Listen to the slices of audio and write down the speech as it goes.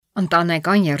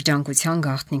Ընտանեկան երջանկության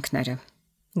գաղտնիքները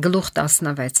Գլուխ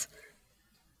 16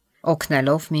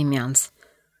 Օգնելով միմյանց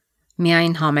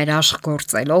Միայն համերաշխ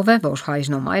գործելով է, որ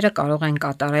հայրն ու մայրը կարող են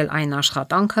կատարել այն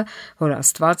աշխատանքը, որ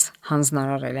Աստված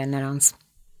հանձնարարել է նրանց։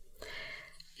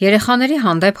 Երեխաների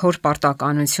հանդեպ հոր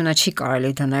պարտականությունը չի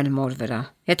կարելի դնել մոր վրա։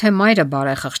 Եթե մայրը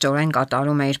բարեխղճորեն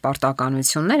կատարում է իր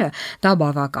պարտականությունները, դա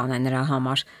բավական է նրա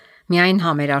համար։ Միայն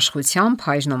համերաշխությամբ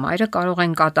հայրն ու մայրը կարող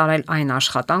են կատարել այն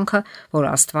աշխատանքը, որ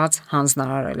Աստված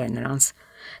հանձնարարել է նրանց։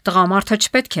 Տղամարդը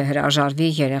չպետք է հրաժարվի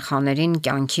երեխաներին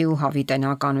կյանքի ու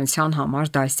հավիտենականության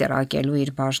համար դաստիարակելու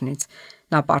իր բաժնից։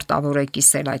 Նա պարտավոր է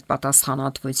կիսել այդ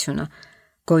պատասխանատվությունը։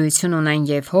 Գոյություն ունեն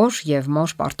եւ հոր, եւ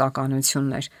մոր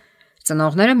պարտականություններ։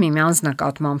 Ծնողները միմյանց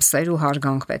նկատմամբ սեր ու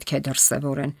հարգանք պետք է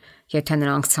դրսևորեն, եթե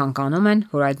նրանք ցանկանում են,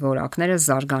 որ այդ որակները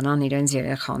զարգանան իրենց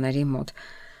երեխաների մոտ։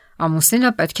 Ամուսինը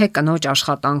պետք է կնոջ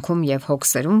աշխատանքում եւ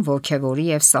հոգսերում ոգևորի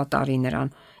եւ սատարի նրան։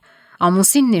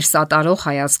 Ամուսինն իր սատարող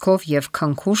հայացքով եւ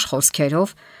քնքուշ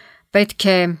խոսքերով պետք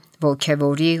է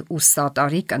ոգևորի ու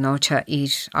սատարի կնոջը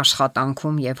իր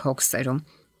աշխատանքում եւ հոգսերում։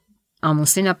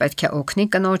 Ամուսինը պետք է օգնի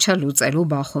կնոջը լուծելու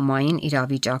բախումային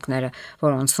իրավիճակները,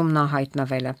 որոնցում նա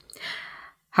հայտնվել է։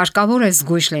 Հարկավոր է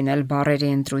զգույշ լինել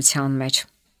բառերի ընտրության մեջ։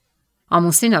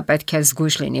 Ամուսինը պետք է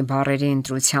զգույշ լինի բառերի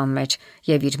ընտրության մեջ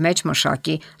եւ իր մեջ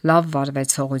մշակի լավ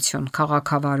վարվեցողություն,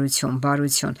 քաղաքավարություն,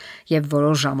 բարություն եւ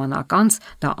որոշ ժամանակ անց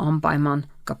դա անպայման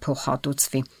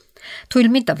կփոխհատուցվի։ Թույլ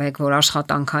մի տվեք, որ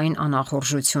աշխատանքային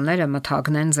անախորժությունները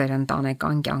մթագնեն ձեր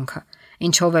ընտանեկան կյանքը։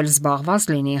 Ինչով էլ զբաղված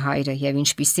լինի հայրը եւ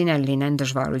ինչպիսին էլ լինեն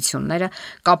դժվարությունները,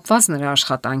 կապված նրա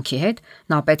աշխատանքի հետ,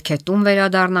 նա պետք է տուն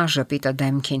վերադառնա ժպիտը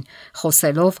դեմքին,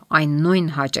 խոսելով այն նույն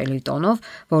հաճելի տոնով,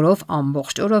 որով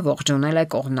ամբողջ օրը ողջունել է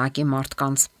կողմնակի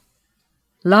մարդկանց։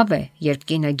 Լավ է, երբ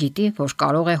կինը գիտի, որ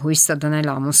կարող է հույսը դնել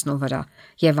ամուսնու վրա,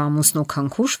 եւ ամուսնու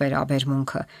քնքուշ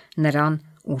վերաբերմունքը նրան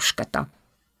ուժ կտա։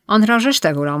 Անհրաժեշտ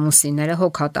է, որ ամուսինները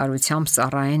հոգատարությամբ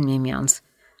ծառայեն միմյանց։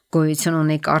 Գոյություն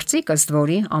ունի կարծիք, ըստ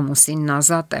որի ամուսինն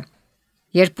ազատ է։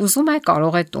 Երբ ուզում է,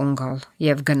 կարող է տուն գալ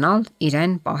եւ գնալ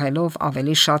իրեն պահելով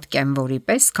ավելի շատ կենվորի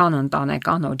պես, քան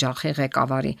ընտանեկան օջախի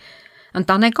ղեկավարի։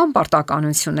 Ընտանեկան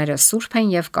պարտականությունները սուրբ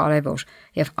են եւ կարեւոր,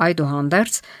 եւ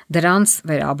այդուհանդերձ դրանց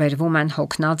վերաբերվում են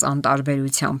հոգնած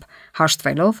անտարբերությամբ,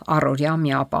 հաշտվելով առօրյա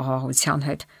միապաղաղության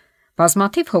հետ։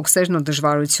 Բազմաթիվ հոգսերն ու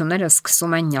դժվարությունները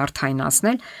սկսում են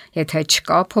նյարդայնացնել, եթե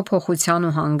չկա փոփոխության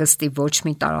ու հանգստի ոչ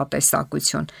մի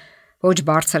տարատեսակություն։ Ոչ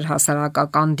բարձր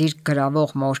հասարակական դիրք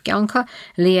գրավող մոր կյանքը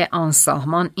լի է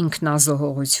անսահման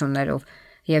ինքնազոհողություններով,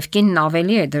 եւ կինն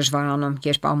ավելի է դժվարանում,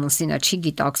 երբ ամուսինը չի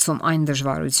գիտակցում այն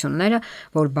դժվարությունները,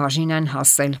 որ բաժին են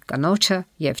հասել կնոջը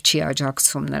եւ չի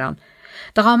աջակցում նրան։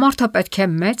 Տղամարդը պետք է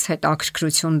մեծ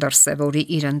հետաքրքրություն դրսևորի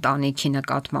իր ընտանիքի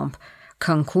նկատմամբ։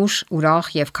 Քնքուշ, ուրախ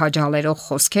եւ քաջալերող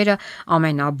խոսքերը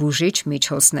ամենաբուժիչ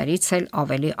միջոցներից էլ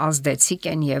ավելի ազդեցիկ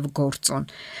են եւ գործուն։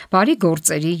 Բարի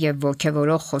գործերի եւ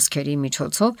ոգևորող խոսքերի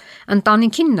միջոցով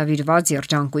ընտանիքին նվիրված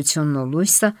երջանկությունն ու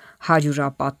լույսը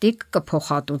հարյուրապատիկ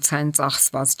կփոխհատուցեն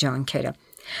ծախսված ջանքերը։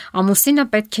 Ամուսինը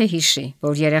պետք է հիշի,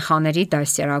 որ երեխաների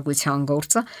դաստիարակության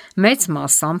գործը մեծ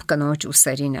մասամբ կնոջ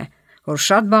ուսերին է, որ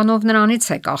շատ բանով նրանից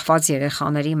է կախված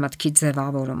երեխաների մտքի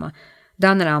ձևավորումը։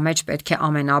 Դա նրա մեջ պետք է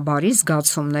ամենաբարի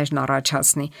զգացումներն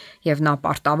առաջացնի, եւ նա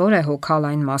պարտավոր է հոգալ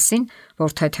այն մասին,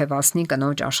 որ թեթևացնի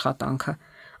կնոջ աշխատանքը։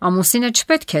 Ամուսինը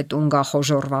չպետք է տուն գա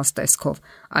խոժոռված տեսքով,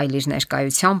 այլ իր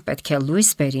ներկայությամբ պետք է լույս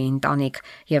բերի ընտանիք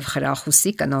եւ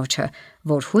խրախուսի կնոջը,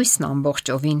 որ հույսն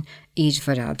ամբողջովին իր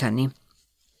վրա դնի։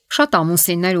 Շատ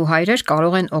ամուսիններ ու հայրեր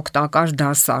կարող են օգտակար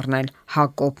դաս առնել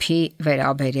Հակոբի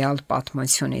վերաբերյալ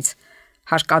պատմությունից։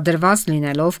 Հարկադրված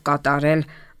լինելով կատարել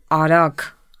արագ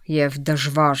եւ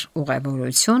դժվար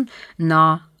ուղևորություն, նա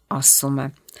ասում է.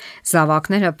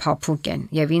 Զավակները փափուկ են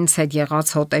եւ ինձ հետ եղած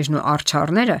հոտերն ու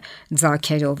արջառները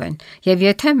ձագերով են, եւ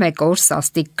եթե մեկ օր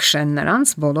սաստիկ քշեն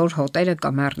նրանց, բոլոր հոտերը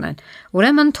կմեռնեն։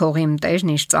 Ուրեմն թող իմ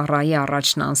տերն իր ծառայի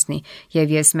առաջն անցնի,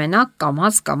 եւ ես մենակ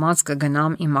կամաց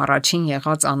կգնամ իմ առաջին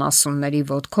եղած անասունների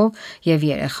ոտքով եւ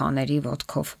երեխաների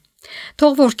ոտքով։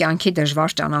 Թող որ կյանքի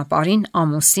դժվար ճանապարհին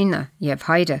ամուսինը եւ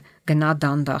հայրը գնա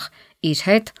դանդաղ իր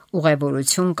հետ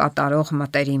ուղևորություն կատարող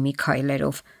մտերիմի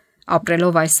քայլերով,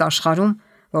 ապրելով այս աշխարհում,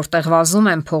 որտեղ վազում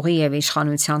են փողի եւ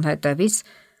իշխանության հետևից,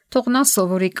 թող նա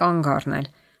սովորի կանգ առնել,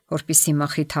 որպիսի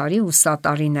մխիթարի ու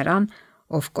սատարի նրան,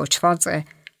 ով կոչված է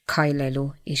քայլելու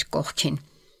իր կողքին։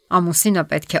 Ամուսինը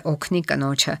պետք է օգնի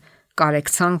կնոջը,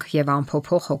 կարեկցանք եւ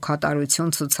անփոփոխ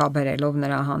հոգատարություն ցուցաբերելով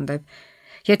նրա հանդեպ։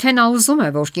 Եթե նա ուզում է,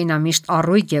 որ կինը միշտ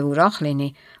առույգ եւ ուրախ լինի,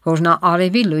 որ նա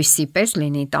արևի լույսի պես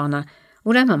լինի տանը,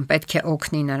 ուրեմն պետք է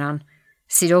օգնի նրան։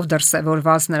 Սիրով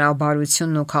դրսևորված նրա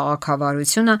բարությունն ու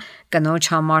քաղաքավարությունը կնոջ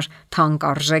համար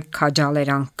թանկարժեք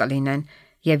քաջալերանք կլինեն,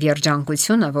 եւ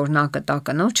երջանկությունը, որ նա կտա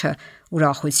կնոջը,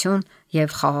 ուրախություն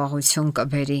եւ խաղաղություն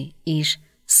կբերի իր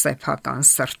սեփական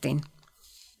սրտին։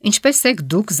 Ինչպես եք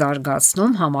դուք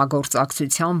զարգացնում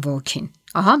համագործակցության ոգին։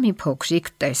 Ահա մի փոքրիկ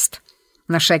տեստ։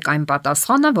 Նշեք այն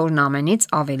պատասխանը, որն ամենից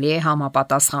ավելի է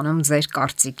համապատասխանում ձեր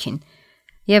կարծիքին։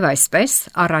 Եվ այսպես,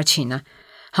 առաջինը,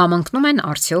 համընկնում են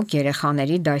արդյոք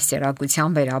երեխաների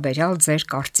դաստիարակության վերաբերյալ ձեր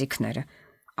կարծիքները։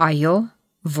 Այո,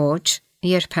 ոչ,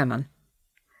 երբեմն։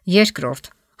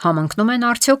 Երկրորդ, համընկնում են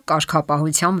արդյոք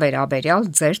կարգապահության վերաբերյալ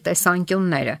ձեր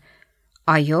տեսանկյունները։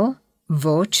 Այո,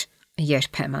 ոչ,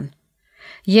 երբեմն։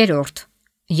 Երրորդ,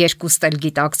 երկուստ էլ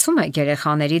գիտակցում եք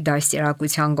երեխաների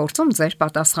դաստիարակության գործում ձեր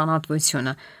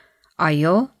պատասխանատվությունը։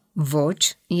 Այո, ոչ,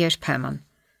 երբեմն։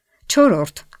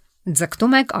 Չորրորդ,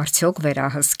 ձգտում եք արդյոք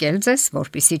վերահսկել ձեզ,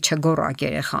 որպեսզի չգոռաք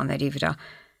երեխաների վրա։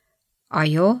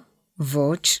 Այո,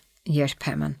 ոչ,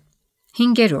 երբեմն։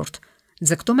 Հինգերորդ,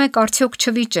 ձգտում եք արդյոք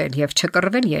չվիճել եւ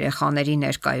չկռվել երեխաների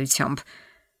ներկայությամբ։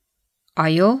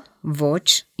 Այո, ոչ,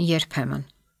 երբեմն։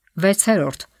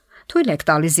 Վեցերորդ, թույլ եք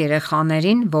տալիս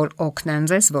երեխաներին, որ օգնեն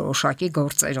ձեզ որոշակի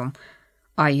գործերում։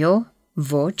 Այո,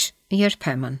 ոչ,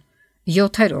 երբեմն։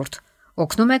 Յոթերորդ,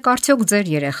 օգնում եք արդյոք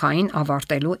ձեր երեխային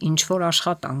ավարտելու ինչ-որ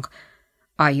աշխատանք։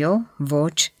 Այո,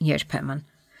 ոչ, երբեմն։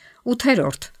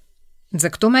 Ութերորդ,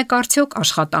 ձգտում եք արդյոք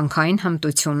աշխատանքային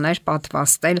հմտություններ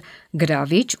պատվաստել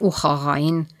գրավիչ ու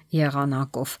խաղային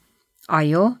եղանակով։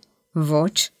 Այո,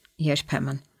 ոչ,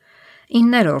 երբեմն։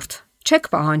 Իններորդ, չեք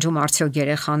պահանջում արդյոք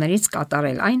երեխաներից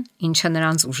կատարել այն, ինչը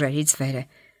նրանց ուժերից վեր է։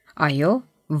 Այո,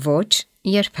 ոչ,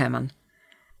 երբեմն։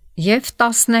 Եվ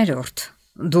 10-րդ,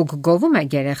 դուք գովում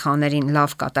եք երեխաներին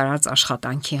լավ կատարած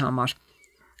աշխատանքի համար։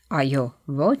 Այո,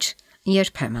 ոչ,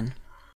 երբեմն։